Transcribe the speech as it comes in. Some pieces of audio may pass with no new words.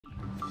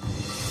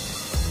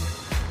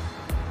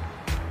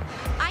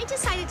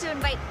decided to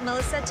invite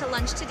Melissa to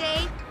lunch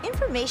today.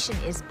 Information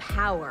is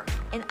power,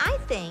 and I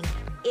think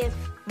if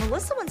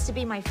Melissa wants to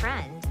be my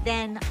friend,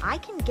 then I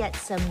can get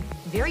some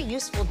very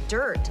useful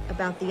dirt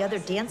about the other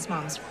dance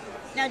moms.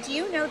 Now, do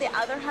you know the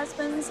other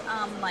husbands,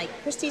 like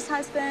Christy's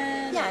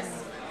husband? Yes.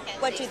 And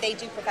what do they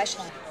do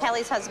professionally?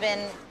 Kelly's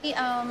husband, he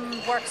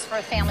works for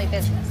a family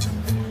business.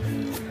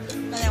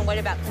 And then what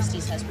about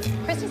Christy's husband?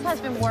 Christy's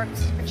husband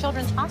works for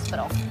Children's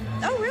Hospital.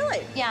 Oh,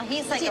 really? Yeah,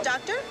 he's Is he a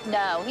doctor?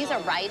 No, he's a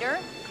writer.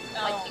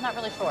 Oh. Like, I'm not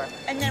really sure.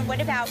 And then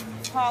what about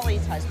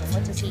Polly's husband?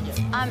 What does he do?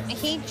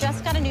 He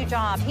just got a new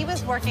job. He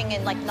was working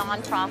in, like,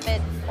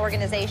 nonprofit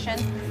organization.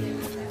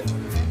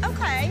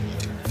 Okay.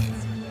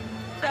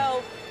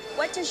 So,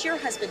 what does your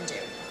husband do?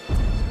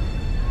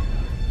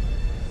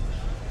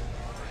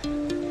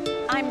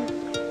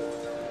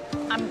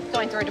 I'm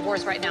going through a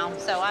divorce right now,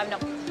 so I'm no...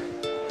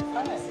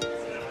 Oh.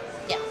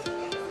 Yeah.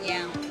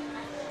 Yeah.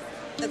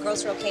 The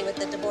girls are okay with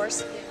the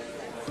divorce?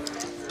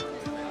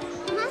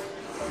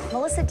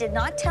 Melissa did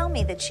not tell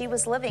me that she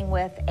was living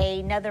with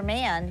another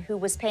man who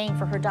was paying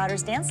for her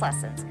daughter's dance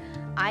lessons.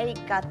 I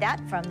got that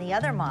from the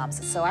other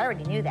moms, so I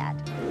already knew that.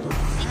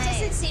 It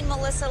doesn't seem,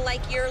 Melissa, like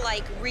you're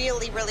like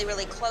really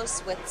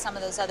close with some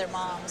of those other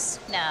moms.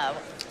 No.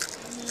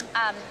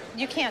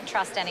 You can't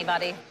trust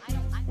anybody.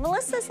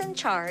 Melissa's in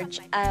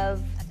charge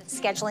of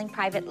scheduling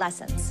private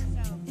lessons,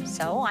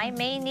 so I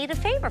may need a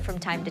favor from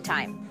time to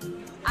time.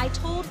 I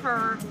told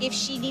her if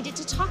she needed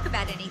to talk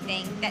about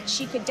anything, that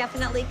she could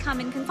definitely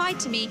come and confide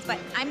to me, but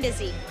I'm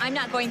busy. I'm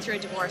not going through a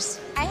divorce.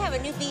 I have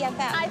a new BFF.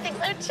 I think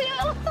so,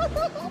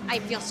 too. I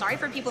feel sorry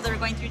for people that are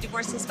going through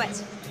divorces,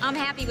 but I'm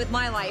happy with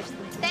my life.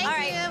 Thank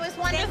you. It was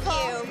wonderful.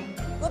 Thank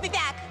you. We'll be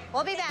back.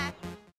 We'll be back.